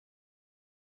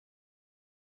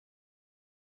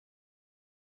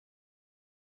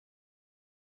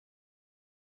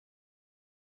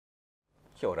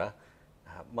Kia ora.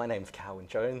 My name's Cowan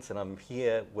Jones and I'm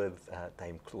here with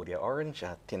Dame Claudia Orange,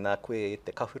 tēnā koe e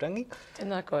te kahurangi.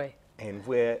 Tēnā koe. And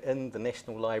we're in the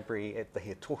National Library at the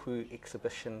Tohu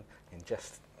exhibition, and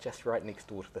just right next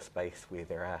door to the space where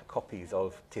there are copies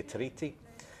of Te Tiriti.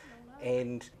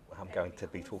 And I'm going to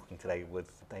be talking today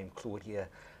with Dame Claudia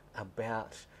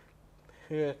about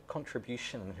her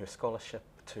contribution and her scholarship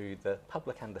to the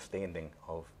public understanding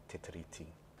of Te Tiriti.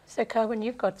 So Cowan,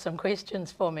 you've got some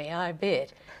questions for me, I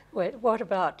bet. What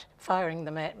about firing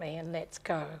them at me and let's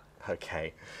go?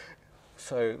 Okay.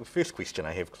 So the first question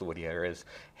I have, Claudia, is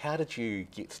how did you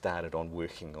get started on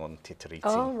working on Te Tiriti?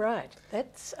 Oh, right.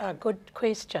 That's a good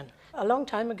question. A long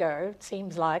time ago, it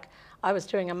seems like, I was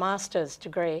doing a master's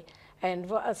degree,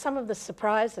 and some of the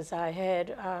surprises I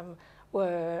had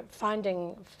were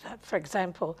finding, for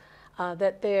example,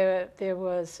 that there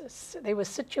were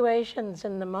situations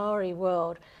in the Maori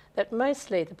world that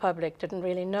mostly the public didn't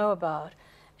really know about,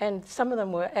 and some of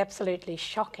them were absolutely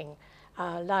shocking.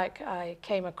 Like I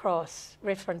came across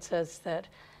references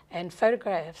and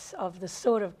photographs of the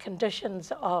sort of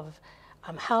conditions of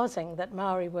housing that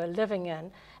Maori were living in,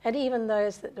 and even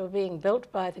those that were being built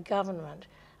by the government,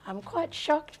 quite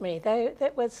shocked me.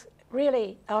 That was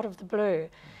really out of the blue.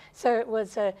 So it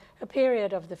was a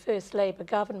period of the first Labour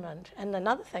government, and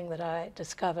another thing that I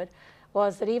discovered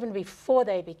was that even before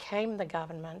they became the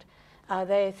government,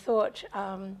 they thought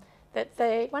that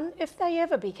if they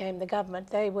ever became the government,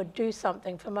 they would do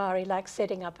something for Maori, like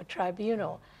setting up a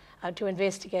tribunal to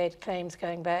investigate claims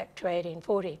going back to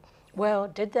 1840. Well,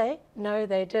 did they? No,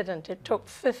 they didn't. It took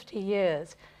 50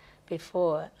 years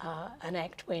before an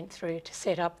act went through to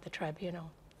set up the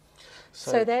tribunal.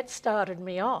 So that started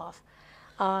me off.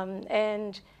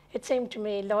 And it seemed to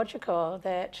me logical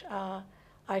that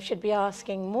I should be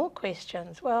asking more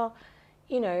questions. Well,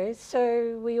 you know,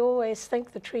 so we always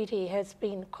think the treaty has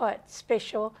been quite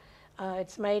special.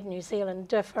 It's made New Zealand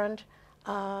different.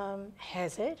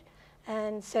 Has it?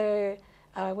 And so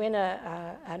when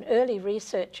an early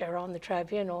researcher on the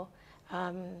tribunal,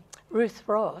 Ruth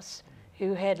Ross,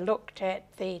 who had looked at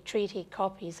the treaty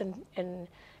copies,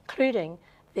 including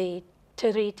the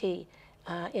Tiriti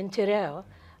in Te Reo,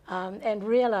 and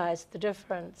realised the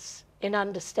difference in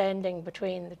understanding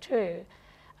between the two.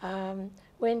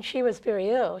 When she was very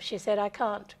ill, she said, "I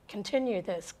can't continue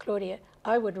this, Claudia.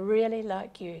 I would really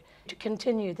like you to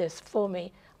continue this for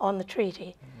me on the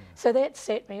treaty." So that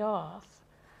set me off.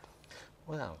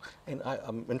 Wow. And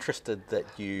I'm interested that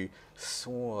you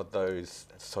saw those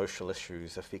social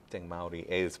issues affecting Māori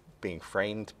as being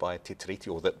framed by Te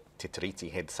Tiriti, or that Te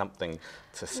Tiriti had something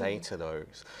to say to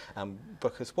those.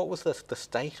 Because what was the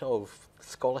state of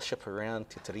scholarship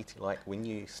around Te Tiriti like when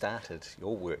you started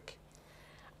your work?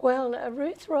 Well,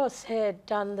 Ruth Ross had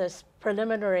done this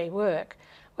preliminary work,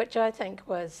 which I think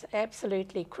was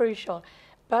absolutely crucial.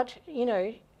 But, you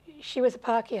know, she was a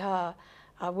Pākehā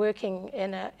working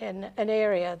in an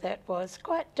area that was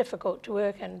quite difficult to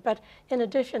work in. But in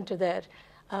addition to that,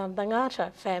 the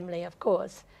Ngāta family, of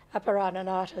course, Aparana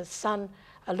Ngāta's son,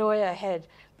 a lawyer, had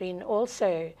been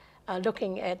also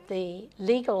looking at the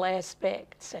legal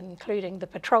aspects, including the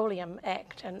Petroleum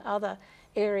Act and other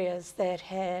areas that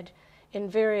had, in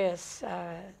various,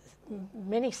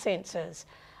 many senses,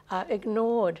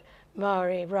 ignored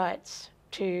Maori rights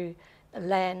to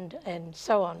land and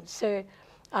so on. So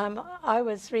I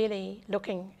was really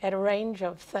looking at a range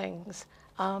of things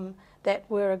that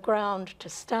were a ground to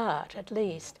start, at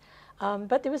least.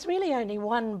 But there was really only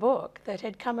one book that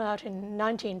had come out in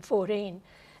 1914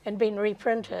 and been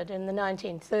reprinted in the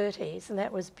 1930s, and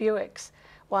that was Buick's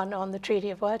one on the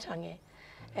Treaty of Waitangi.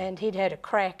 And he'd had a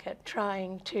crack at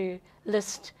trying to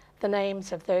list the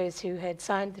names of those who had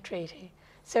signed the treaty.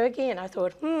 So again, I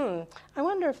thought, I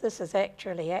wonder if this is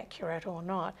actually accurate or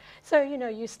not. So, you know,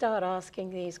 you start asking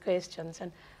these questions,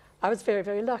 and I was very,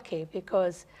 very lucky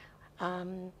because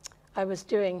I was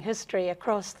doing history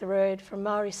across the road from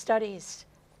Maori Studies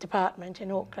Department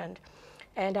in Auckland,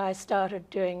 and I started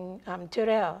doing Te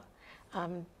Reo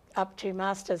up to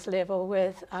master's level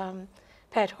with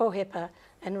Pat Hohepa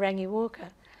and Rangi Walker.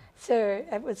 So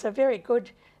it was a very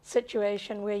good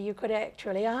situation where you could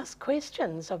actually ask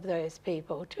questions of those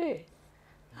people too.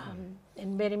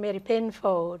 And Mary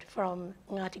Penfold from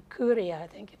Ngāti Kuri, I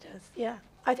think it is, yeah.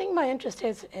 I think my interest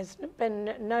has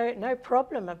been no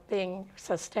problem of being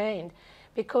sustained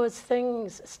because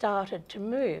things started to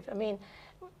move. I mean,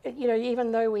 you know,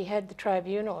 even though we had the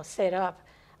tribunal set up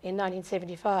in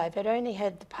 1975, it only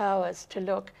had the powers to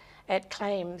look at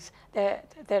claims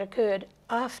that occurred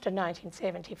after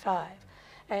 1975.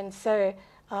 And so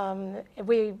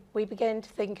we began to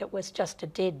think it was just a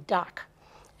dead duck.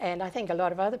 and I think a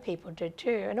lot of other people did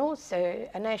too. And also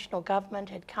a national government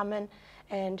had come in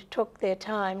and took their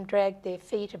time, dragged their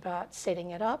feet about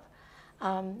setting it up,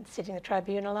 setting the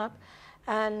tribunal up.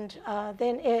 And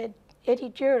then Eddie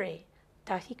Jury,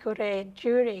 Tahikure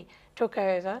Jury, took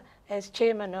over as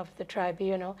chairman of the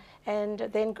tribunal, and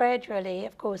then gradually,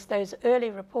 of course, those early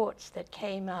reports that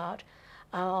came out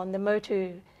on the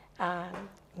Motunui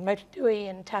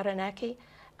and Taranaki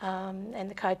and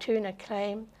the Kaituna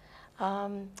claim,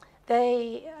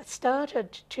 they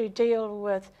started to deal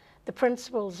with the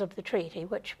principles of the treaty,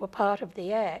 which were part of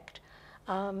the Act,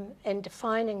 and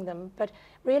defining them, but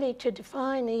really to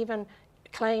define even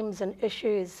claims and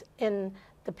issues in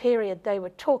the period they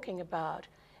were talking about.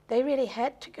 They really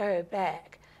had to go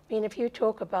back. I mean, if you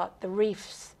talk about the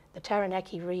reefs, the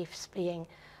Taranaki reefs being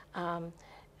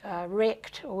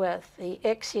wrecked with the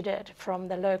exudate from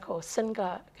the local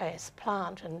syngas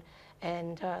plant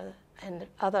and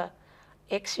other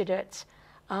exudates,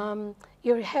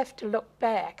 you have to look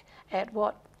back at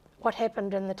what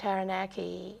happened in the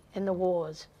Taranaki in the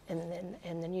wars,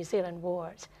 in the New Zealand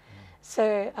wars.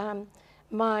 So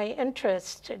my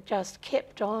interest just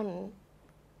kept on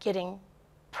getting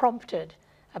prompted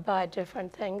by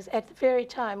different things at the very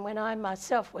time when I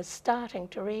myself was starting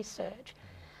to research.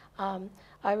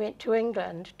 I went to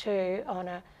England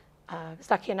I was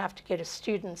lucky enough to get a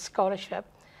student scholarship,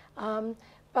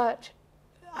 but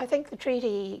I think the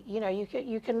treaty, you know,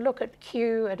 you can look at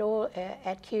Kew,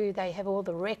 at Kew they have all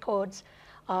the records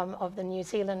of the New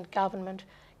Zealand government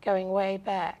going way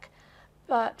back,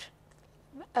 but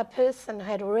a person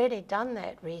had already done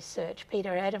that research.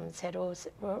 Peter Adams had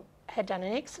done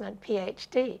an excellent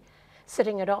PhD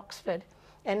sitting at Oxford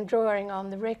and drawing on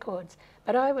the records.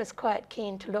 But I was quite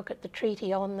keen to look at the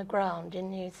treaty on the ground in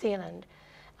New Zealand.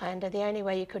 And the only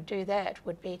way you could do that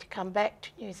would be to come back to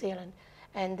New Zealand.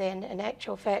 And then, in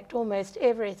actual fact, almost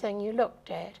everything you looked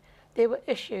at, there were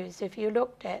issues if you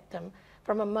looked at them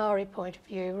from a Maori point of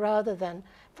view rather than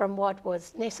from what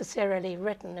was necessarily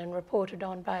written and reported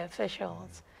on by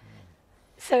officials.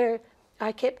 So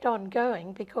I kept on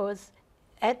going because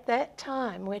at that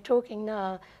time, we're talking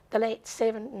now the late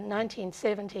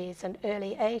 1970s and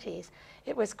early 80s,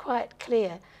 it was quite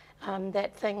clear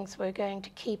that things were going to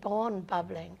keep on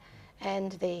bubbling,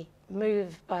 and the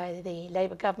move by the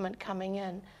Labour government coming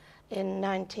in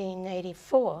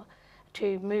 1984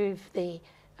 to move the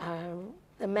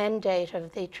mandate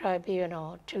of the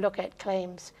tribunal to look at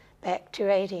claims back to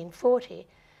 1840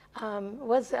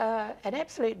 was an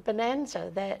absolute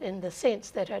bonanza, that in the sense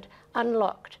that it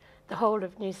unlocked the whole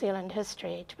of New Zealand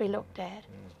history to be looked at.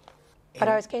 But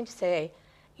I was going to say,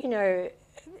 you know,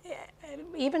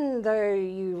 even though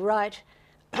you write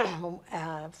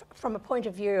from a point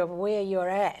of view of where you're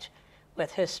at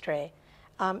with history,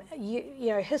 you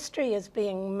know, history is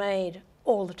being made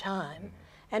all the time.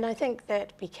 And I think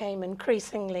that became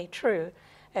increasingly true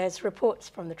as reports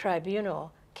from the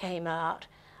tribunal came out.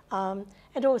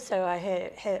 And also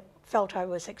I felt I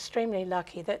was extremely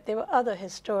lucky that there were other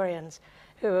historians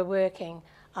who were working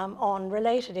on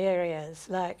related areas,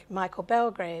 like Michael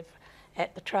Belgrave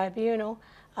at the tribunal,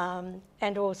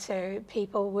 and also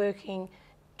people working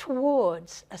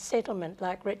towards a settlement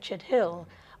like Richard Hill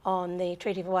on the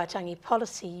Treaty of Waitangi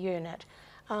Policy Unit.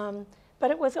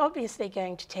 But it was obviously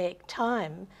going to take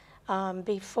time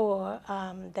before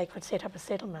they could set up a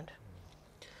settlement.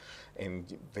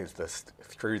 And there's this,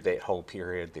 through that whole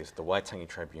period, there's the Waitangi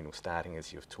Tribunal starting,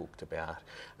 as you've talked about,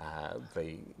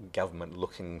 the government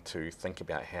looking to think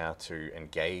about how to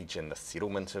engage in the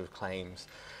settlement of claims.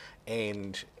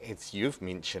 And as you've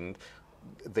mentioned,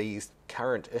 these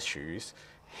current issues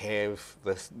have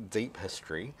this deep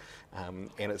history, and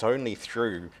it's only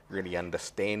through really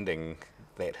understanding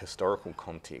that historical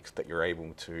context that you're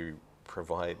able to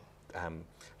provide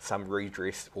some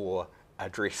redress or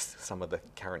address some of the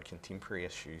current contemporary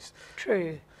issues.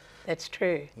 True, that's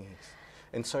true. Yes.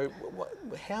 And so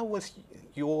how was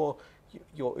your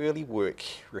early work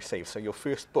received? So your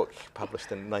first book,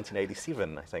 published in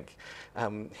 1987, I think.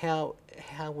 How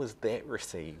was that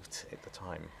received at the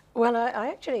time? Well, I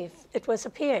actually, it was a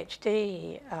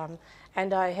PhD,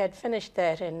 and I had finished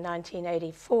that in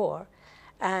 1984.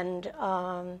 And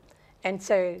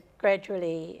so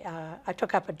gradually I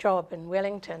took up a job in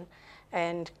Wellington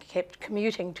and kept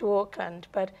commuting to Auckland,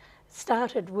 but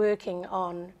started working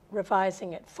on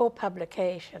revising it for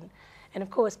publication. And of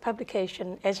course,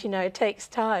 publication, as you know, takes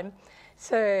time.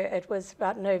 So it was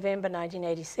about November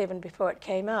 1987 before it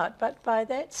came out. But by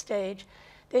that stage,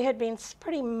 there had been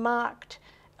pretty marked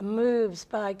moves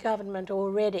by government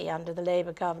already under the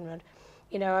Labour government.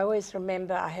 You know, I always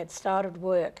remember I had started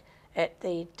work at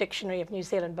the Dictionary of New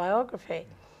Zealand Biography,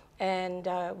 and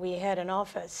we had an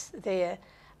office there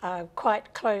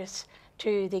quite close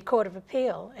to the Court of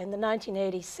Appeal in the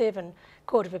 1987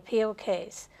 Court of Appeal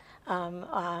case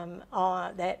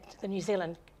that the New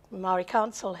Zealand Maori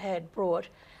Council had brought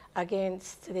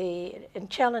against in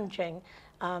challenging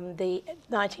the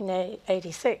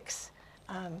 1986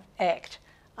 Act,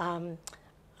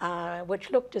 which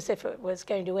looked as if it was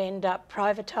going to end up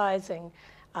privatising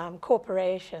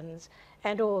corporations,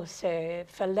 and also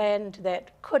for land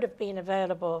that could have been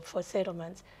available for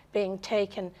settlements being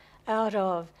taken out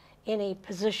of any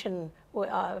position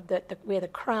where the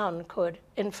Crown could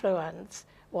influence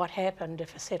what happened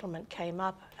if a settlement came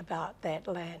up about that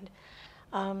land.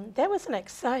 That was an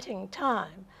exciting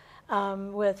time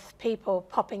with people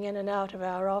popping in and out of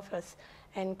our office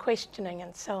and questioning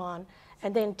and so on.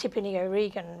 And then Tipene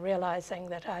O'Regan realising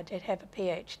that I did have a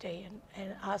PhD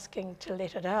and asking to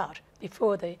let it out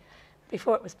before it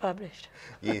was published.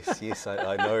 Yes,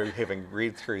 I know, having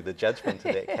read through the judgment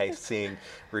of that case, seeing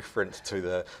reference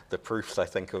to the proofs, I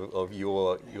think, of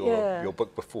your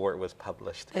book before it was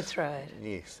published. That's right.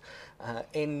 Yes.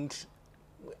 And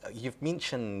you've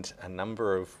mentioned a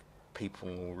number of people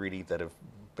already that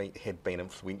had been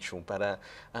influential, but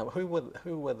who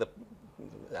were the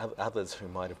others who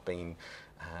might have been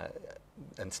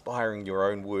inspiring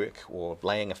your own work or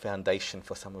laying a foundation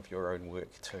for some of your own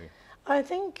work too? I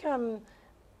think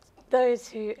those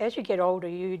who, as you get older,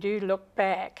 you do look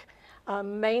back.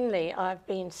 Mainly, I've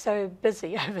been so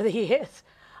busy over the years,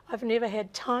 I've never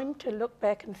had time to look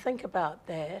back and think about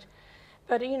that.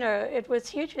 But, you know, it was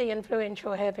hugely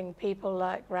influential having people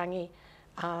like Rangi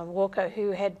Walker,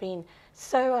 who had been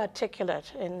so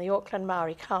articulate in the Auckland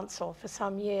Maori Council for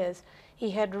some years. He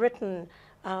had written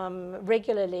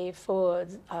regularly for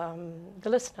the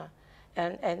Listener,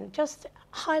 and just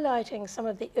highlighting some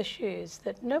of the issues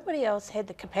that nobody else had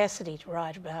the capacity to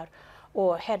write about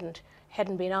or hadn't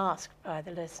been asked by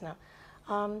the Listener.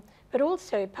 But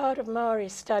also part of Maori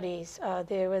studies,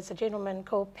 there was a gentleman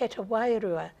called Peta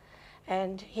Wairua,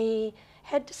 and he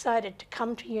had decided to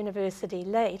come to university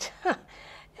late.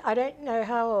 I don't know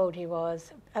how old he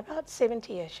was, about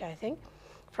 70-ish, I think,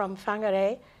 from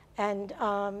Whangarei. And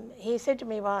he said to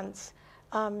me once,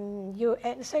 and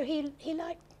so he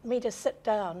liked me to sit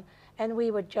down and we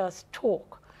would just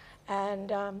talk.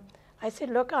 And I said,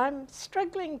 look, I'm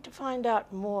struggling to find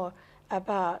out more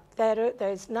about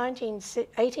those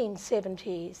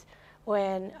 1870s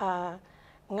when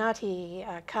Ngāti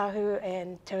Kahu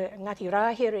and Ngāti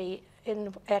Rahiri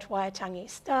at Waitangi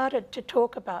started to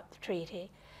talk about the treaty.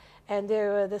 And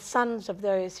there were the sons of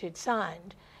those who'd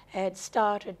signed had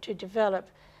started to develop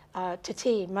Te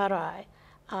Tii Marae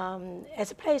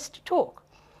as a place to talk.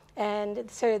 And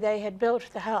so they had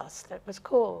built the house that was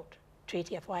called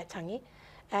Treaty of Waitangi,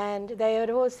 and they had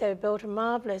also built a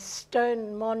marvellous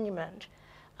stone monument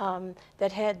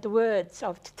that had the words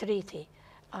of Te Tiriti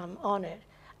on it.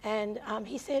 And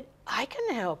he said, I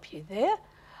can help you there.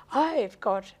 I've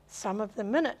got some of the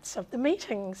minutes of the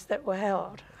meetings that were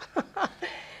held.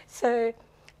 So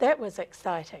that was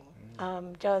exciting.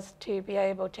 Just to be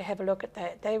able to have a look at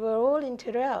that. They were all in Te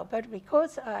Reo, but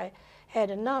because I had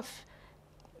enough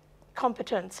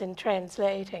competence in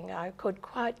translating, I could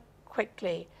quite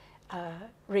quickly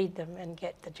read them and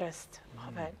get the gist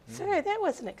of it. So that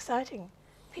was an exciting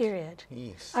period.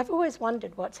 Yes. I've always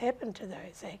wondered what's happened to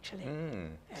those, actually.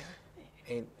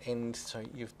 And so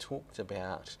you've talked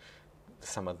about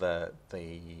some of the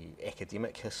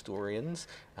academic historians,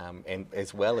 and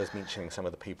as well as mentioning some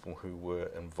of the people who were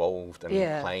involved in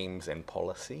claims and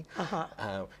policy.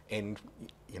 And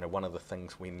you know, one of the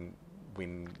things when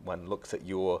one looks at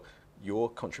your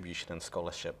contribution in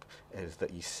scholarship is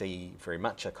that you see very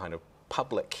much a kind of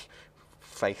public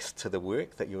face to the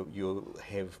work, that you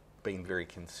have been very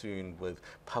concerned with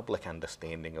public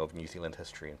understanding of New Zealand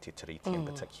history and Te Tiriti in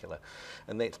particular.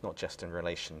 And that's not just in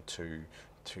relation to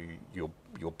your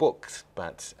books,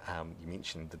 but you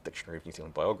mentioned the Dictionary of New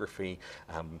Zealand Biography,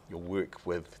 your work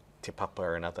with Te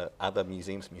Papa and other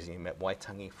museums, Museum at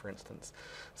Waitangi, for instance.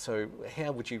 So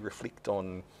how would you reflect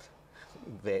on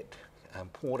that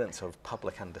importance of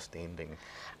public understanding?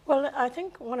 Well, I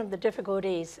think one of the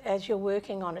difficulties as you're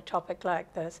working on a topic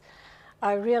like this,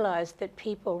 I realised that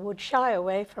people would shy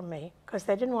away from me because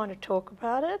they didn't want to talk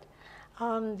about it.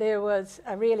 There was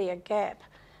really a gap,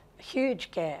 a huge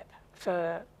gap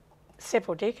for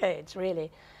several decades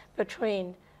really,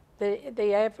 between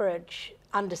the average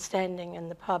understanding in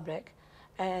the public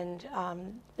and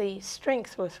the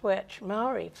strength with which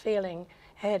Maori feeling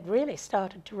had really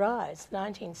started to rise, the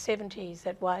 1970s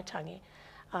at Waitangi,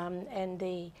 and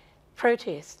the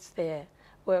protests there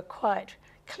were quite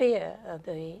clear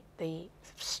the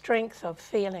strength of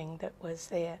feeling that was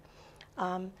there.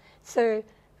 So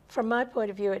from my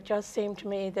point of view, it just seemed to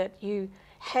me that you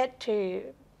had to,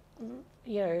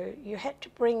 you had to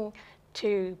bring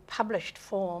to published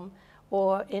form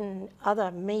or in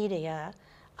other media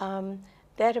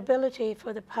that ability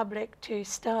for the public to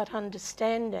start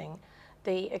understanding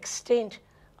the extent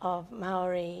of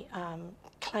Maori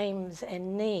claims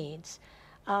and needs.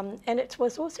 And it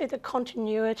was also the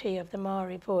continuity of the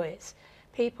Maori voice.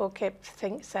 People kept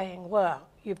saying, well,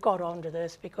 you've got onto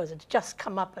this because it's just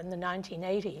come up in the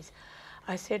 1980s.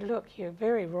 I said, look, you're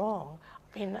very wrong.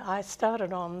 I mean, I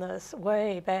started on this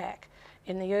way back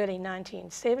in the early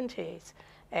 1970s,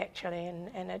 actually,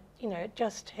 and it, it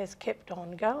just has kept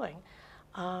on going.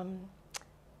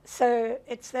 So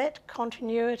it's that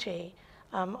continuity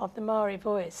of the Maori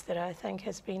voice that I think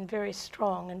has been very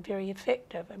strong and very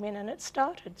effective. I mean, and it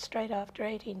started straight after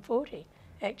 1840,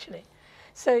 actually.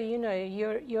 So,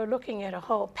 you're looking at a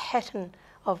whole pattern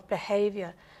of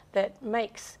behaviour that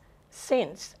makes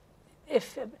sense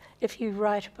if you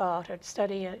write about it,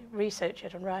 study it, research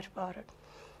it and write about it.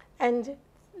 And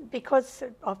because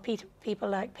of people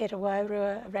like Peter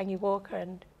Wairua, Rangi Walker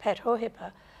and Pat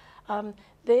Hohepa,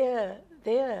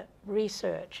 their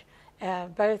research,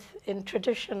 both in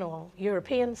traditional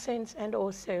European sense and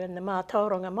also in the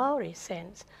Mātauranga Māori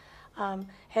sense,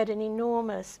 had an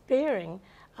enormous bearing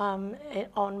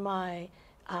on my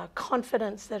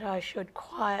confidence that I should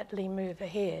quietly move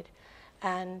ahead.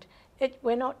 And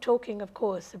we're not talking, of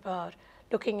course, about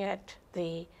looking at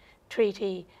the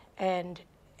treaty and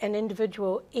an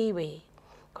individual iwi,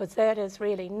 because that is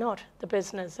really not the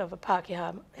business of a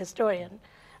Pākehā historian.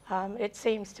 It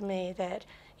seems to me that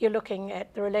you're looking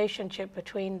at the relationship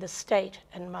between the state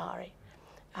and Māori,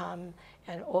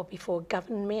 or before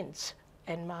governments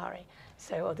and Māori.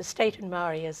 So, or the state and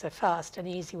Māori is a fast and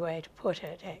easy way to put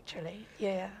it, actually.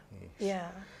 Yeah, yes.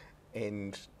 Yeah.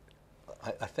 And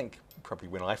I think probably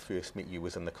when I first met you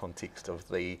was in the context of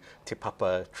the Te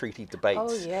Papa Treaty debates.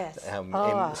 Oh, yes.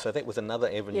 And so that was another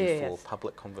avenue yes. for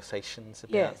public conversations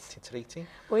about yes. Te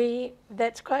Tiriti?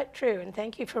 That's quite true, and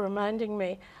thank you for reminding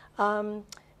me.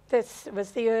 This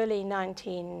was the early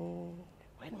when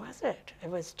was it? It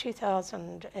was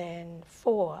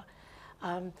 2004.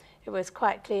 It was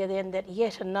quite clear then that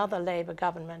yet another Labour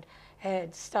government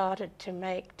had started to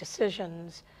make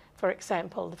decisions. For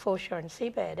example, the Foreshore and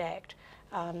Seabed Act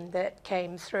that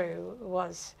came through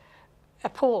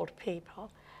appalled people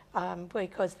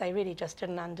because they really just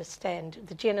didn't understand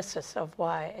the genesis of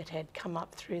why it had come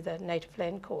up through the Native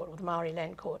Land Court, or the Maori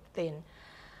Land Court then.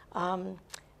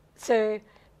 So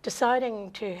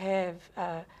deciding to have,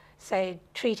 say,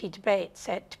 treaty debates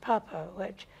at Te Papa,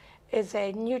 which is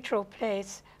a neutral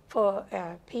place for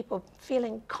people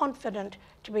feeling confident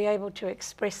to be able to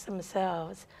express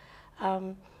themselves.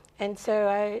 And so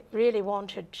I really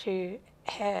wanted to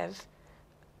have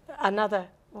another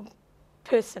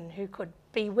person who could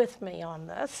be with me on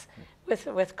this,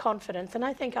 with confidence. And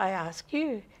I think I asked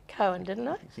you, Cohen, didn't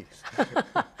I? Yes.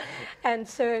 And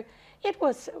so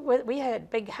we had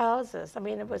big houses. I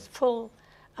mean, it was full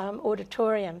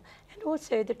auditorium. And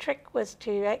also the trick was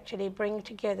to actually bring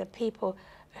together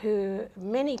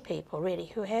many people really,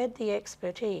 who had the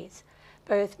expertise,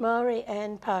 both Māori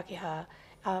and Pākehā,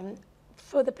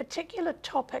 for the particular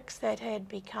topics that had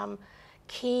become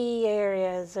key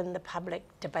areas in the public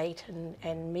debate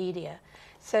and media,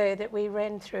 so that we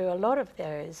ran through a lot of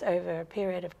those over a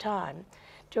period of time,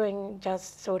 doing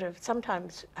just sort of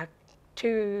sometimes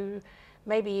 2,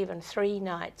 maybe even 3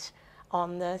 nights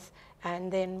on this,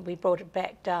 and then we brought it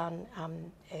back down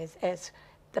as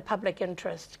the public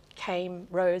interest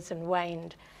rose and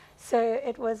waned. So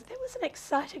it was an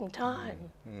exciting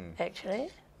time, actually.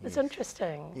 It's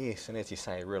interesting. Yes, and as you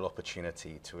say, a real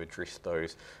opportunity to address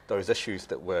those issues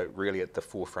that were really at the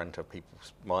forefront of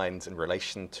people's minds in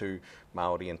relation to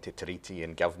Māori and Te Tiriti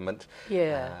and government.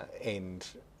 Yeah. And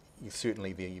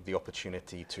certainly the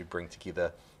opportunity to bring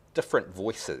together different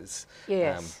voices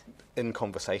yes. In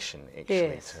conversation, actually,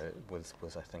 yes.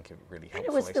 was I think a really helpful. And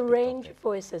it was the range of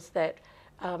voices that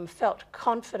felt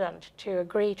confident to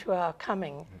agree to our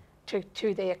coming,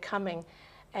 to their coming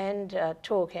and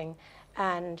talking.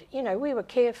 And, we were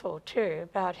careful too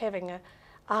about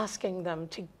asking them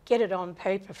to get it on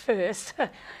paper first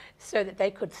so that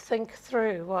they could think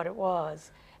through what it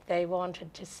was they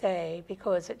wanted to say,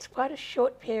 because it's quite a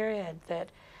short period that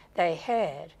they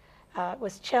had. It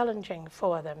was challenging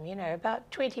for them,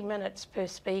 about 20 minutes per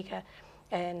speaker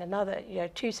and another,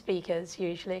 2 speakers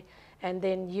usually, and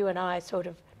then you and I sort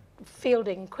of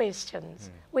fielding questions.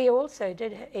 We also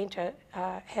did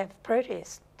have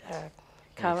protest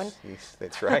Cohen. Yes,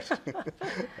 that's right.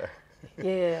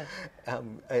 Yeah.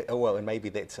 Well, and maybe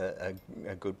that's a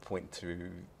good point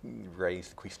to raise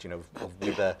the question of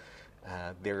whether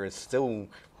there is still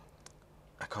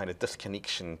a kind of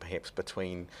disconnection perhaps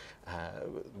between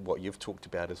what you've talked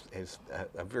about as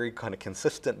a very kind of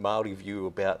consistent Māori view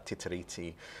about te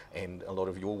tiriti and a lot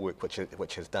of your work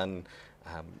which has done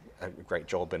a great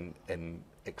job in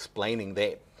explaining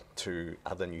that to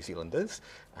other New Zealanders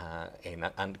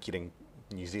and getting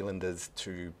New Zealanders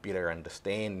to better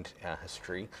understand our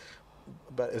history.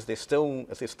 But is there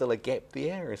still a gap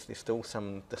there? Is there still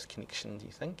some disconnection, do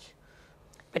you think?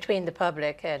 Between the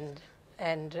public and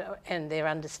their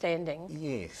understanding.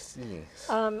 Yes, yes.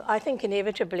 I think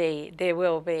inevitably there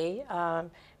will be. I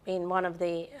mean, one of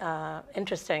the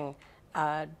interesting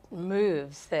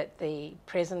moves that the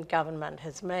present government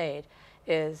has made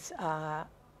is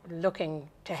looking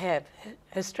to have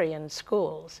history in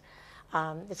schools.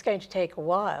 It's going to take a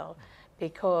while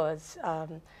because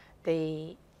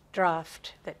the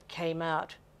draft that came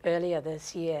out earlier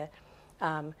this year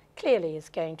clearly is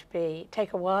going to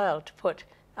take a while to put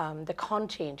the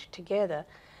content together.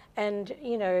 And,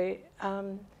 you know,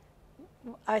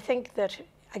 I think that,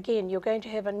 again, you're going to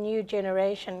have a new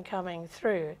generation coming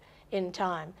through in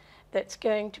time that's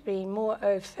going to be more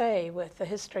au fait with the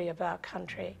history of our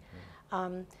country.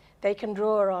 They can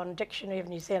draw on Dictionary of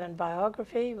New Zealand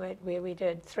Biography, where we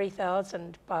did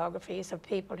 3,000 biographies of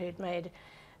people who'd made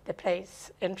the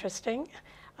place interesting,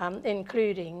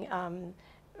 including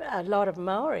a lot of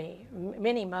Maori,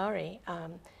 many Maori,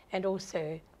 and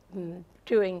also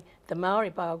doing the Maori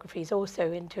biographies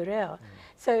also in Te Reo.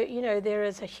 So, you know, there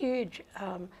is a huge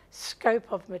scope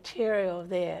of material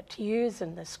there to use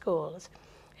in the schools.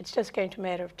 It's just going to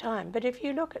matter of time. But if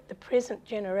you look at the present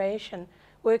generation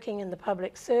working in the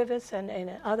public service and in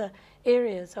other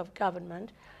areas of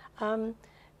government,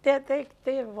 they're,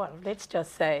 well, let's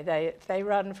just say they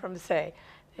run from, say,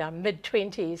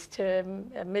 mid-20s to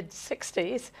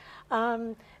mid-60s.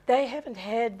 They haven't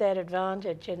had that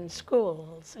advantage in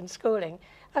schools and schooling.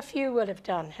 A few will have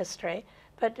done history,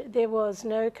 but there was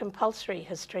no compulsory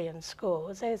history in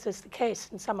schools, as is the case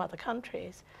in some other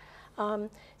countries.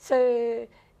 So,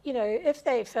 you know, if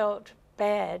they felt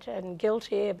bad and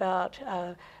guilty about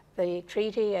the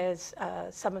treaty as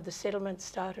some of the settlements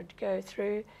started to go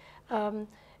through, you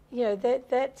know,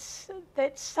 that's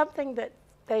something that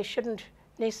they shouldn't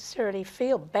necessarily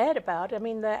feel bad about. I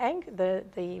mean,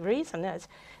 the reason is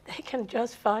they can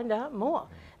just find out more.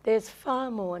 There's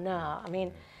far more now. I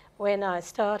mean, when I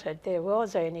started, there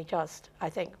was only just, I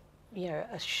think, you know,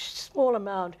 a small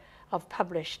amount of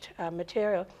published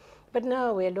material, but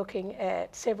now we're looking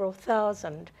at several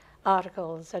thousand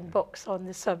articles and books on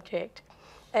the subject,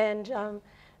 and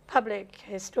public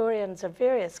historians of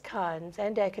various kinds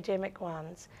and academic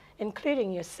ones,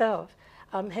 including yourself,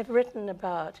 have written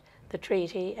about the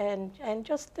treaty and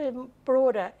just the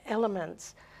broader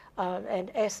elements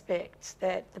and aspects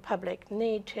that the public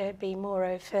need to be more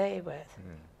au fait with.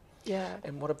 Yeah.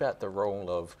 And what about the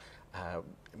role of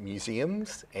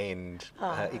museums and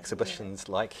exhibitions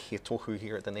like He Tohu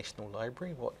here at the National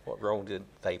Library? What role did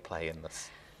they play in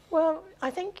this? Well, I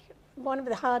think one of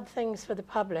the hard things for the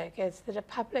public is that a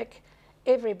public,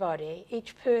 everybody,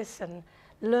 each person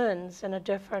learns in a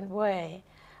different way.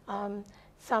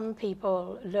 Some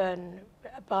people learn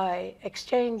by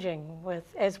exchanging with,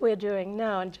 as we're doing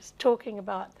now, and just talking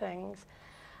about things.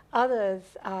 Others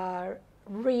are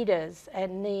readers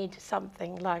and need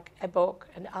something like a book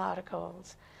and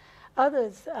articles.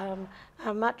 Others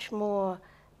are much more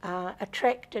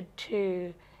attracted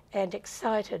to and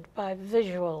excited by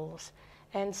visuals.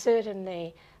 And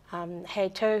certainly He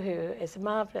Tohu is a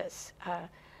marvellous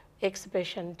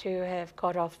exhibition to have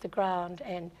got off the ground,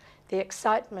 and the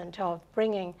excitement of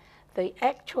bringing the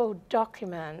actual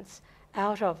documents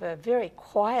out of a very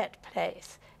quiet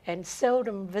place and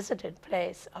seldom visited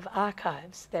place of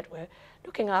archives that were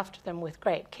looking after them with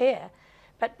great care,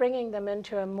 but bringing them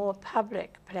into a more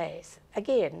public place,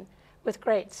 again, with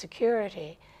great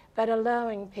security, but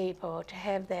allowing people to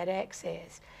have that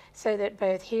access, so that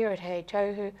both here at He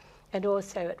Tohu and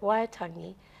also at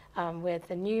Waitangi, with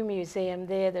the new museum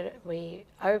there that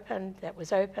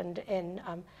was opened in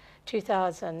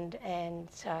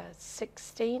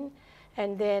 2016,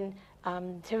 and then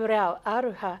Te Reo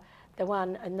Aruha, the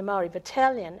one in the Maori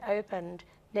Battalion, opened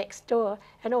next door,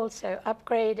 and also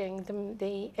upgrading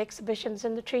the exhibitions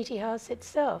in the Treaty House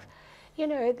itself. You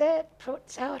know, that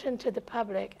puts out into the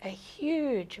public a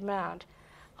huge amount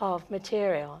of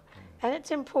material. And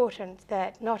it's important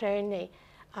that not only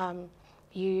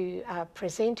you are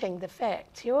presenting the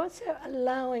facts, you're also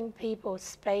allowing people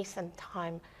space and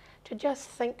time to just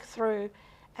think through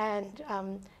and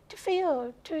to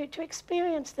feel, to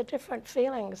experience the different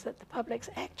feelings that the public's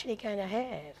actually going to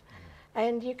have.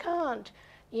 And you can't,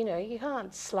 you know, you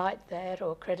can't slight that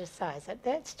or criticise it.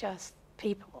 That's just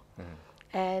people.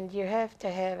 And you have to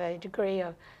have a degree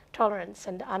of tolerance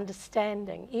and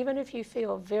understanding. Even if you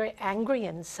feel very angry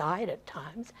inside at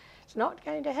times, it's not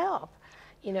going to help.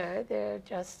 You know, there are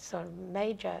just sort of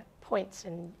major points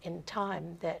in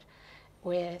time that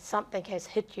where something has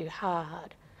hit you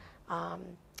hard.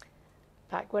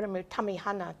 Like Wiramu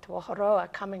Tamihana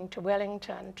Tuahoroa coming to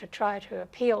Wellington to try to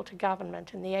appeal to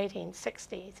government in the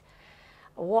 1860s.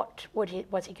 What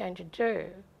was he going to do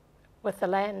with the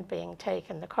land being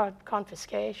taken, the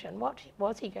confiscation? What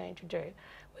was he going to do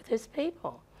with his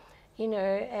people? You know,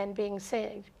 and being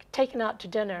taken out to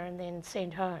dinner and then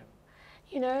sent home.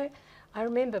 You know, I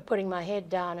remember putting my head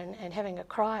down and having a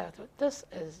cry. I thought, this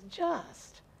is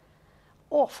just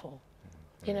awful,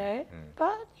 you know.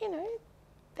 But, you know,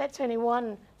 that's only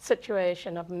one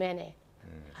situation of many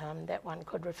that one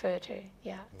could refer to, yeah.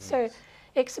 Yes. So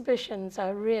exhibitions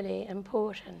are really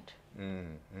important.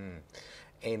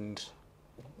 And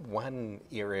one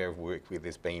area of work where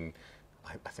there's been,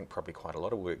 I think, probably quite a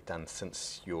lot of work done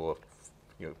since your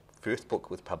first book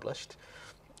was published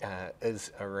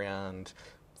is around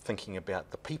thinking about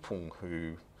the people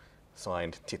who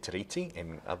signed Te Tiriti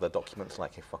and other documents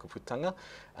like He Whakaputanga,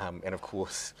 and of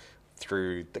course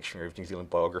through Dictionary of New Zealand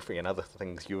Biography and other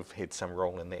things you've had some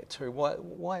role in that too.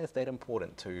 Why is that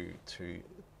important to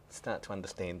start to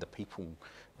understand the people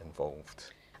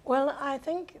involved? Well, I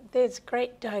think there's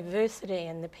great diversity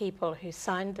in the people who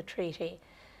signed the treaty.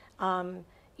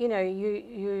 You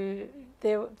know,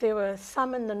 there were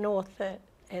some in the north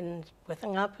with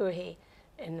Ngāpuhi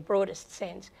in the broadest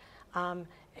sense,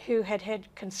 who had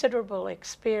considerable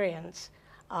experience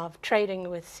of trading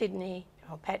with Sydney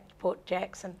or Port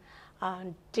Jackson,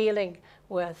 dealing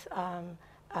with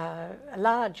a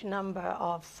large number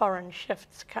of foreign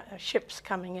ships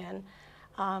coming in.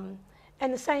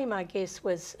 And the same, I guess,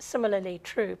 was similarly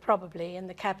true probably in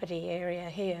the Kapiti area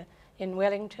here in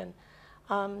Wellington.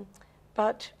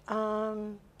 But I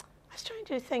was trying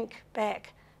to think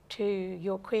back to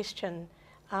your question.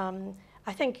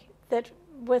 I think that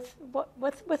with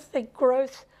the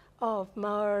growth of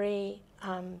Maori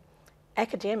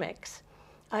academics,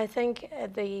 I think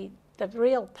the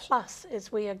real plus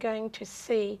is we are going to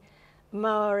see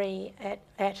Maori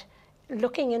at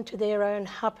looking into their own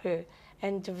hapu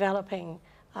and developing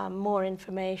more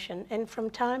information. And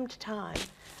from time to time,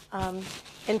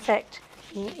 in fact,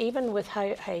 even with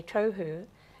Hei Tohu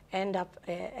and up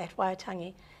at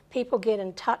Waitangi, people get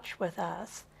in touch with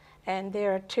us. And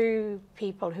there are two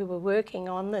people who were working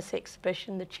on this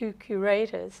exhibition, the two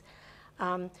curators.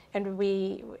 And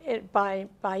by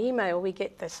email, we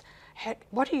get this,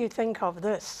 what do you think of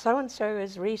this? So-and-so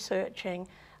is researching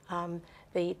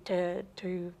the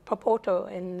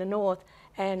Popoto in the north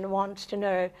and wants to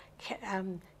know,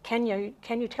 can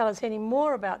you tell us any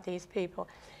more about these people?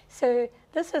 So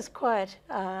this is quite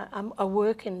a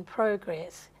work in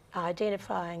progress,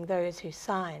 identifying those who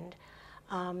signed.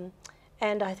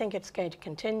 And I think it's going to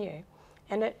continue.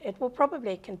 And it will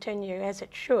probably continue, as it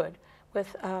should,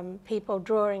 with people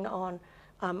drawing on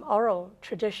oral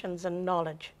traditions and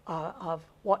knowledge of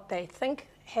what they think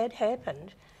had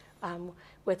happened,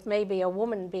 with maybe a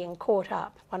woman being caught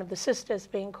up, one of the sisters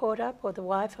being caught up, or the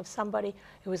wife of somebody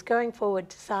who was going forward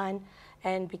to sign,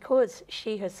 and because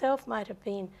she herself might have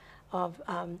been of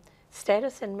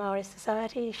status in Maori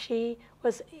society, she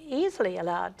was easily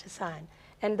allowed to sign.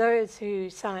 And those who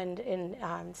signed in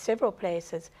several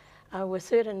places were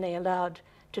certainly allowed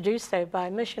to do so by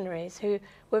missionaries who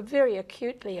were very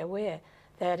acutely aware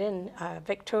that in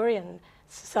Victorian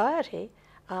society,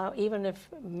 even if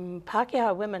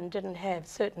Pākehā women didn't have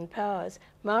certain powers,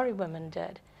 Maori women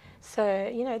did. So,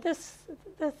 you know,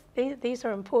 these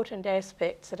are important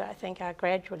aspects that I think are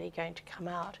gradually going to come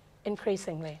out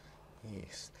increasingly.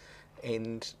 Yes,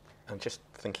 and I'm just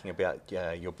thinking about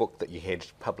your book that you had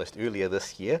published earlier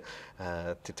this year,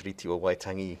 Te Tiriti o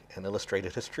Waitangi, an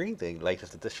Illustrated History, the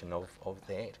latest edition of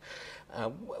that.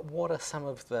 What are some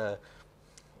of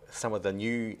the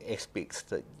new aspects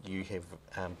that you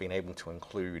have been able to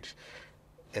include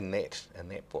in that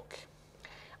book?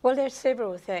 Well, there's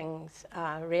several things,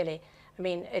 really. I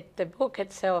mean, the book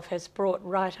itself has brought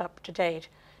right up to date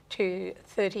to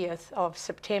 30th of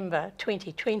September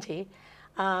 2020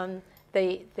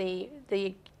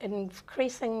 the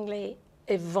increasingly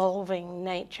evolving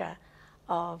nature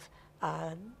of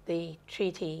the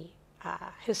treaty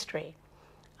history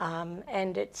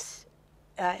and its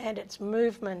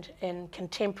movement in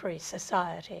contemporary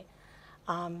society.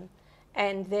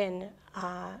 and then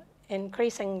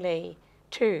increasingly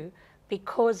too,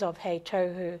 because of Hei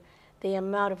Tohu, the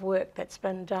amount of work that's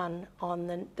been done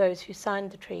on those who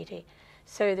signed the treaty,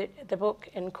 so that the book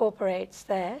incorporates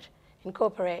that,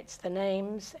 incorporates the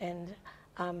names, and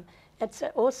it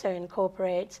also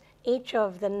incorporates each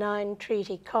of the 9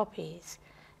 treaty copies,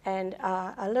 and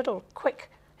a little quick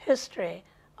history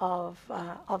of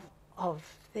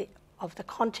the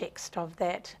context of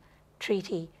that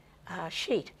treaty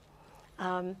sheet.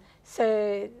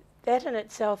 So that in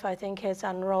itself, I think, has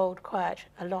unrolled quite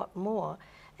a lot more.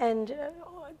 And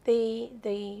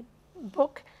the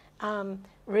book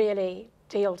really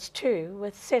deals too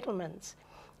with settlements.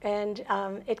 And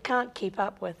it can't keep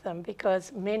up with them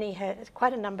because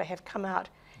quite a number have come out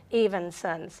even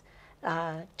since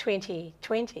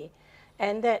 2020.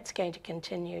 And that's going to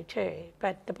continue too.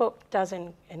 But the book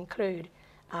doesn't include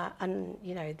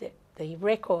the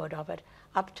record of it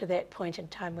up to that point in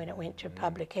time when it went to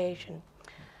publication.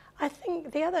 I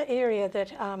think the other area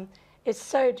that is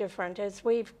so different is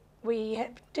we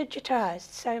have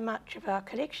digitized so much of our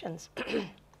collections.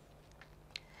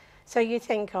 So you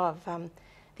think of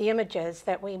the images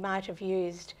that we might have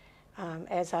used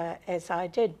as I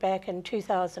did back in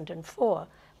 2004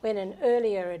 when an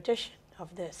earlier edition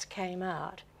of this came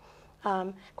out.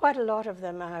 Quite a lot of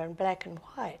them are in black and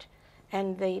white,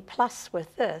 and the plus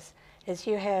with this is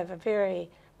you have a very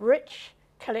rich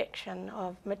collection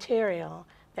of material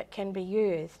that can be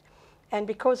used. And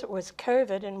because it was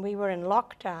COVID and we were in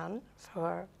lockdown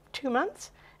for 2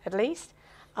 months at least,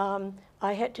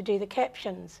 I had to do the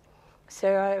captions.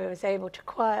 So I was able to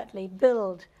quietly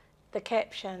build the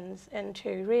captions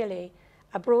into really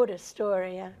a broader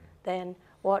story than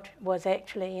what was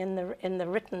actually in the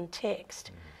written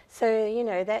text. So, you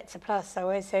know, that's a plus. I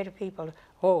always say to people,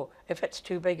 oh, if it's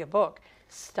too big a book,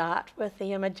 start with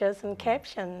the images and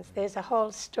captions. There's a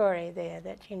whole story there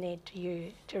that you need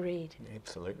to read.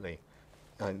 Absolutely.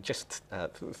 Just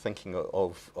thinking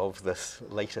of this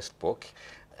latest book,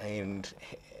 and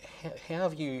how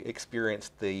have you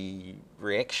experienced the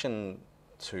reaction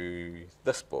to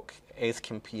this book as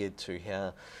compared to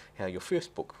how your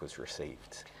first book was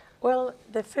received? Well,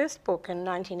 the first book in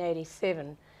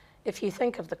 1987, if you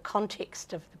think of the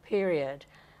context of the period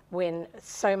when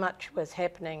so much was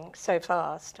happening so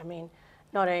fast, I mean,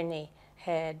 not only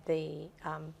had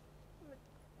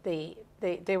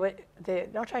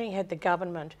not only had the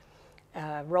government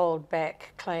rolled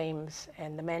back claims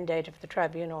and the mandate of the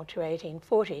tribunal to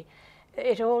 1840,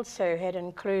 it also had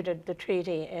included the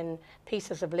treaty in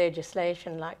pieces of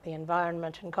legislation like the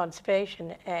Environment and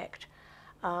Conservation Act,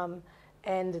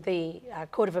 and the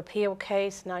Court of Appeal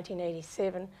case,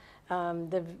 1987,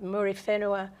 the Muri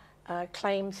Whenua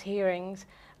claims hearings.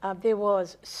 There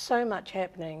was so much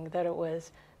happening that it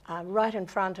was right in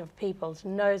front of people's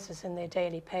noses in their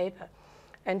daily paper.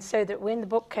 And so that when the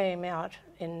book came out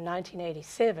in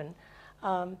 1987,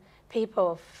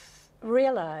 people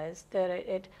realized that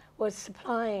it was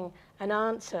supplying an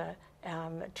answer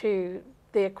to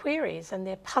their queries and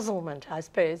their puzzlement, I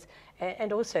suppose,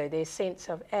 and also their sense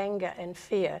of anger and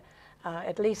fear.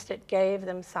 At least it gave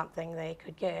them something they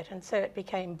could get. And so it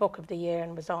became Book of the Year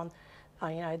and was on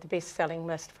the best-selling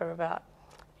list for about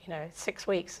 6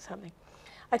 weeks or something.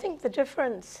 I think the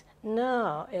difference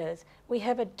now is we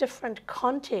have a different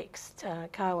context,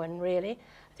 Carwyn, really.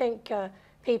 I think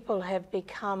people have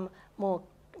become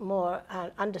more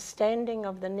understanding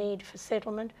of the need for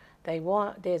settlement.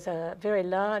 There's a very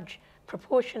large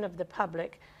proportion of the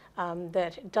public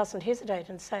that doesn't hesitate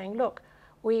in saying, look,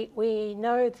 we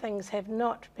know things have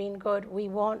not been good. We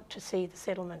want to see the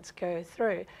settlements go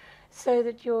through. So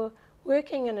that you're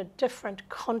working in a different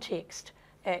context,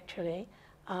 actually.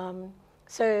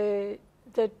 So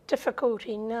the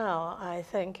difficulty now, I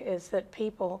think, is that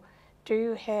people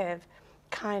do have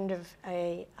kind of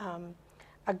a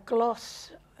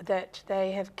gloss that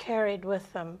they have carried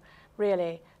with them,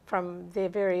 really, from their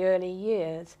very early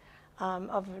years,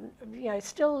 of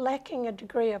still lacking a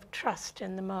degree of trust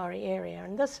in the Maori area.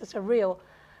 And this is a real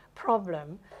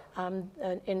problem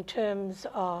in terms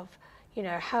of,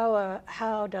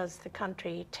 how does the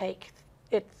country take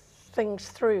its things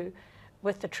through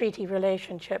with the treaty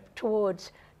relationship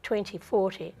towards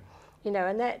 2040,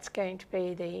 and that's going to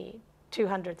be the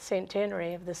 200th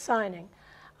centenary of the signing.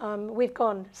 We've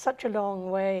gone such a long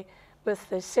way with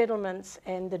the settlements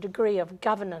and the degree of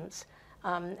governance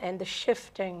and the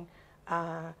shifting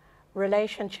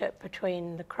relationship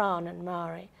between the Crown and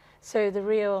Maori. So the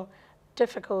real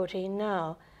difficulty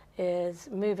now is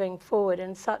moving forward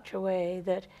in such a way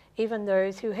that even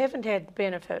those who haven't had the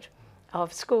benefit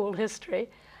of school history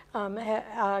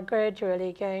are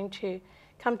gradually going to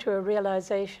come to a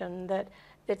realization that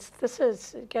this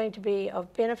is going to be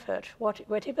of benefit.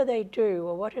 Whatever they do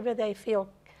or whatever they feel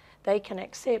they can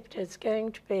accept is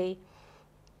going to be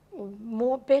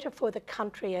better for the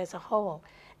country as a whole.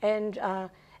 And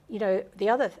you know, the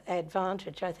other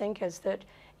advantage, I think, is that,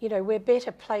 you know, we're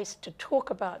better placed to talk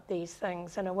about these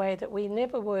things in a way that we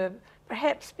never were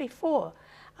perhaps before.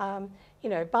 You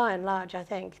know, by and large, I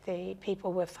think the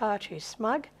people were far too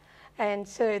smug. And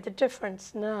so the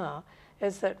difference now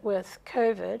is that with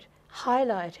COVID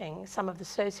highlighting some of the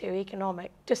socioeconomic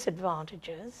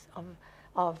disadvantages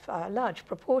of a large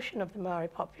proportion of the Maori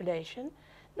population,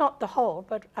 not the whole,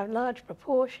 but a large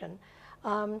proportion,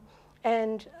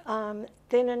 and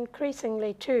then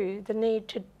increasingly too the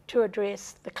need to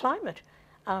address the climate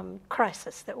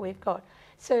crisis that we've got.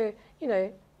 So, you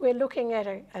know, we're looking at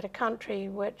a country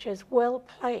which is well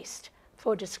placed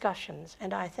for discussions,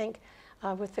 and I think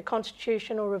with the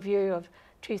constitutional review of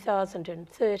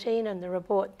 2013 and the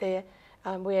report there,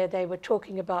 where they were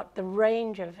talking about the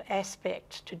range of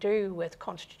aspects to do with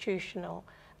constitutional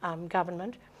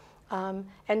government, and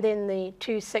then the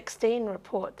 2016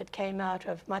 report that came out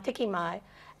of Matiki Mai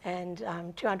and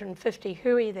 250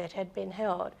 hui that had been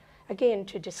held, again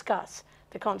to discuss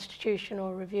the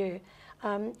constitutional review.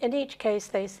 In each case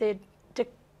they said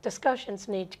discussions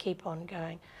need to keep on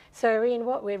going. So Irene,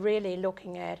 what we're really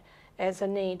looking at as a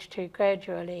need to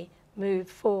gradually move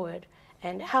forward,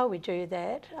 and how we do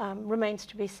that remains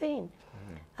to be seen.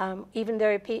 Even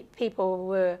though people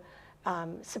were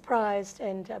surprised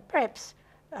and perhaps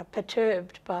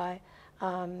perturbed by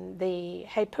the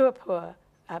Hei Puapua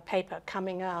paper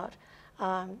coming out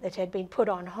that had been put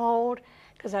on hold,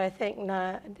 because I think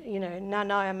you know,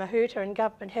 Nanaia Mahuta and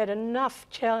government had enough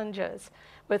challenges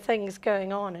with things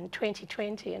going on in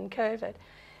 2020 and COVID.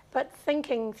 But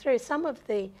thinking through some of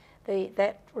that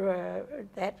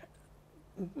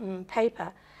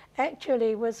paper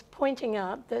actually was pointing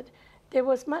out that there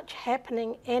was much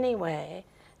happening anyway,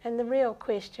 and the real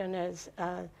question is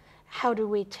how do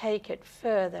we take it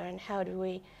further, and how do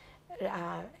we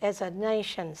as a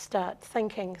nation start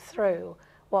thinking through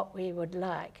what we would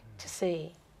like to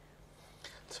see.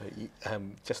 So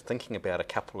just thinking about a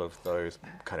couple of those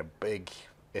kind of big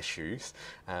issues,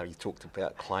 you talked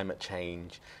about climate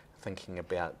change, thinking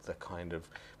about the kind of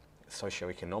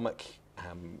socioeconomic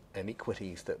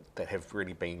inequities that have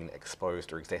really been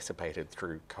exposed or exacerbated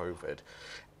through COVID.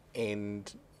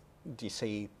 And do you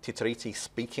see Te Tiriti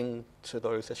speaking to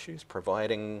those issues,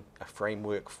 providing a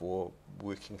framework for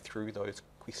working through those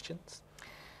questions?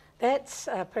 That's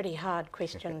a pretty hard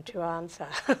question to answer.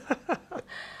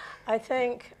 I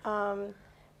think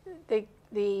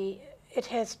it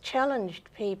has challenged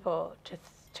people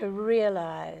to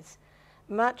realise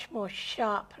much more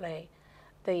sharply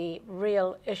the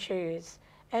real issues,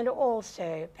 and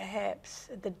also perhaps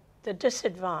the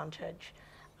disadvantage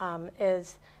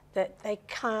is that they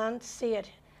can't see it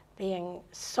being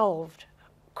solved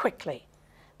quickly.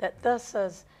 That this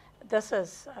is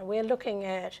we're looking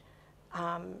at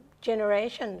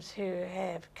generations who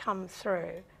have come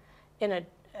through in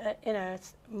a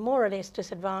more or less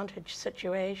disadvantaged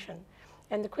situation,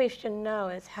 and the question now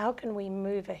is how can we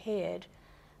move ahead,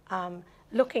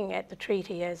 looking at the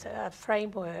treaty as a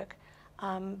framework,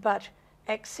 but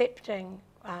accepting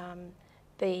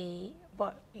the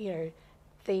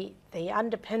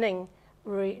underpinning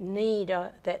need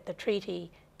that the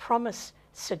treaty promise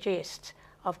suggests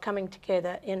of coming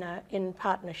together in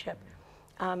partnership.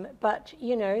 But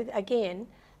you know, again,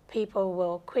 people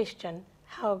will question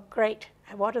how great,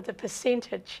 what are the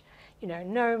percentage? You know,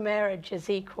 no marriage is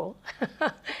equal.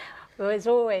 There's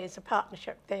always a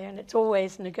partnership there, and it's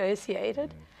always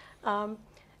negotiated,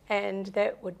 and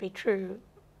that would be true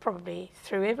probably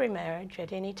through every marriage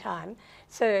at any time.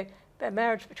 So a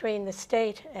marriage between the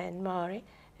state and Maori,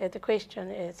 the question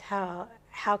is how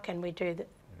can we do that?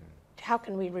 How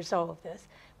can we resolve this?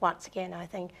 Once again, I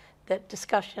think that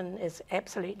discussion is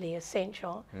absolutely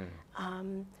essential.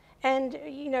 And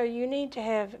you know, you need to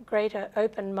have greater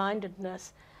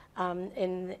open-mindedness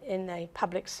in a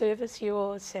public service. You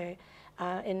also,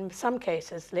 in some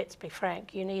cases, let's be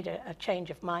frank, you need a change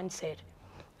of mindset.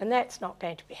 And that's not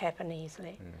going to happen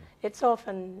easily. It's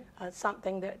often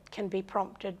something that can be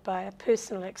prompted by a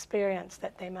personal experience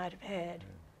that they might have had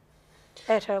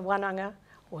at a wānanga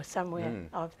or somewhere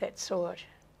of that sort.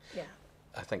 Yeah.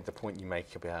 I think the point you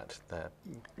make about the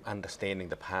understanding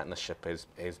the partnership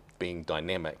as being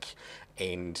dynamic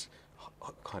and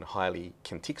kind of highly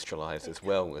contextualised as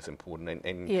well is important,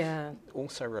 and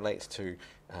also relates to,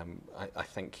 I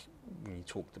think, when you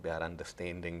talked about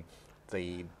understanding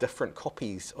the different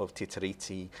copies of Te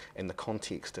Tiriti and the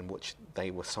context in which they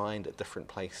were signed at different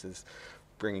places,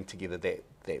 bringing together that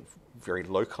very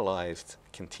localised,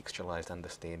 contextualised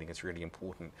understanding is really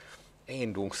important.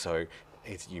 And also,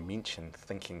 as you mentioned,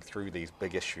 thinking through these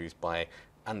big issues by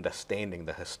understanding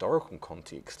the historical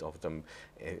context of them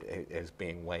as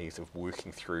being ways of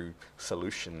working through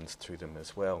solutions to them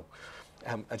as well.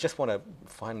 I just want to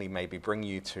finally maybe bring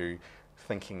you to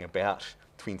thinking about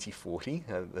 2040.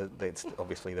 That's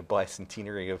obviously the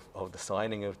bicentenary of the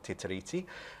signing of Te Tiriti,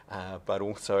 but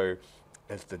also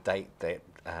is the date that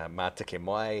Mātake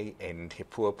Mai and He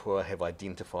Puapua have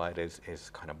identified as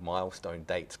kind of milestone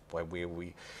dates by where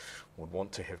we would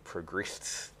want to have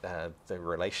progressed the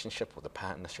relationship or the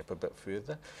partnership a bit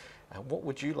further. What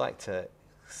would you like to,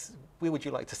 where would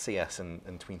you like to see us in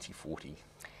 2040?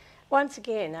 Once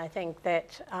again, I think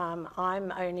that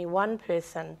I'm only one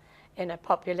person in a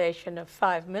population of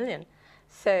 5 million.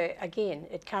 So again,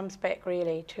 it comes back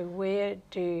really to where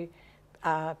do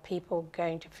people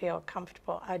going to feel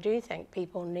comfortable. I do think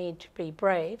people need to be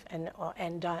brave, and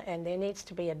there needs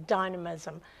to be a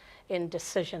dynamism in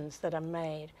decisions that are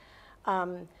made.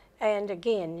 And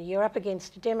again, you're up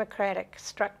against a democratic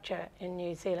structure in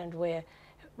New Zealand where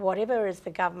whatever is the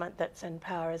government that's in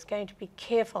power is going to be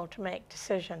careful to make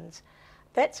decisions.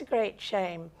 That's a great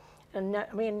shame. And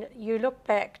I mean, you look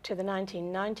back to the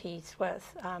 1990s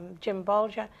with Jim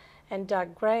Bolger and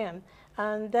Doug Graham,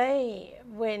 and they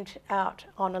went out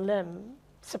on a limb,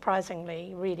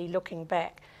 surprisingly, really looking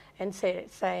back, and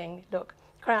saying, look,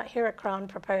 here are Crown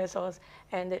proposals,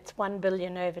 and it's $1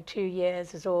 billion over 2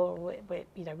 years is all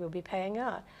we'll be paying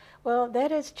out. Well,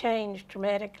 that has changed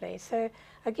dramatically. So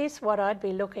I guess what I'd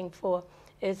be looking for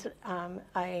is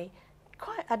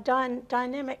quite a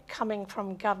dynamic coming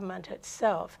from government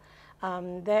itself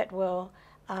that will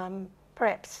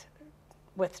perhaps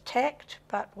with tact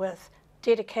but with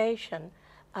dedication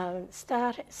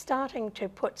starting to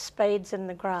put spades in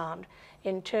the ground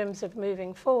in terms of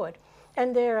moving forward.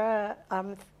 And there are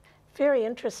very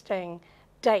interesting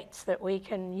dates that we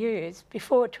can use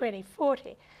before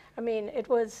 2040. I mean, it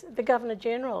was the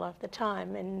Governor-General of the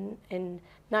time in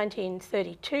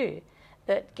 1932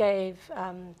 that gave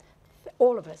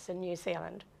all of us in New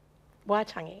Zealand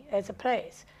Waitangi as a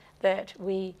place that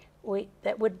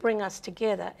that would bring us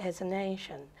together as a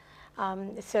nation.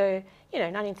 So,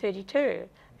 1932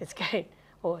 is going,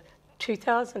 or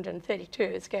 2032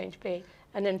 is going to be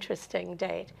an interesting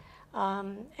date.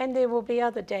 And there will be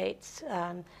other dates.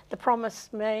 The promise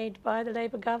made by the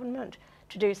Labour government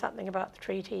to do something about the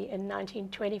treaty in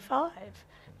 1925.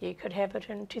 You could have it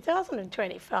in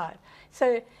 2025.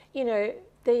 So, the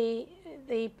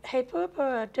He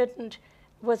Puapua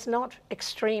was not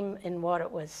extreme in what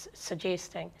it was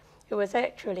suggesting. It was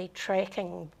actually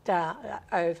tracking down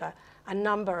over a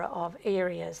number of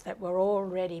areas that were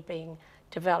already being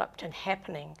developed and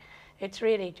happening. It's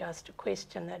really just a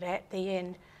question that at the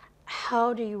end,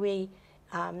 how do we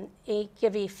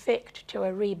give effect to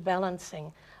a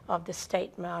rebalancing of the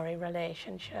state-Maori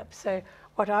relationship? So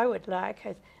what I would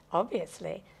like,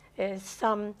 obviously, is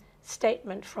some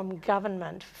statement from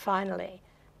government finally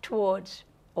towards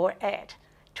or at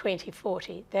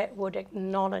 2040 that would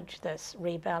acknowledge this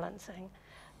rebalancing.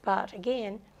 But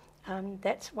again,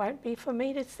 that won't be for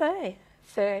me to say.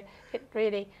 So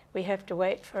we have to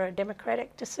wait for a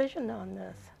democratic decision on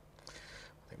this.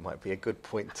 It might be a good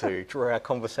point to draw our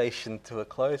conversation to a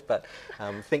close, but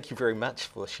thank you very much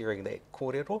for sharing that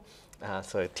kōrero.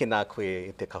 So tēnā koe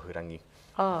e te kahurangi.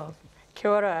 Oh,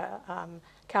 kia ora,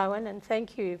 Cowan, and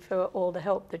thank you for all the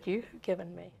help that you've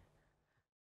given me.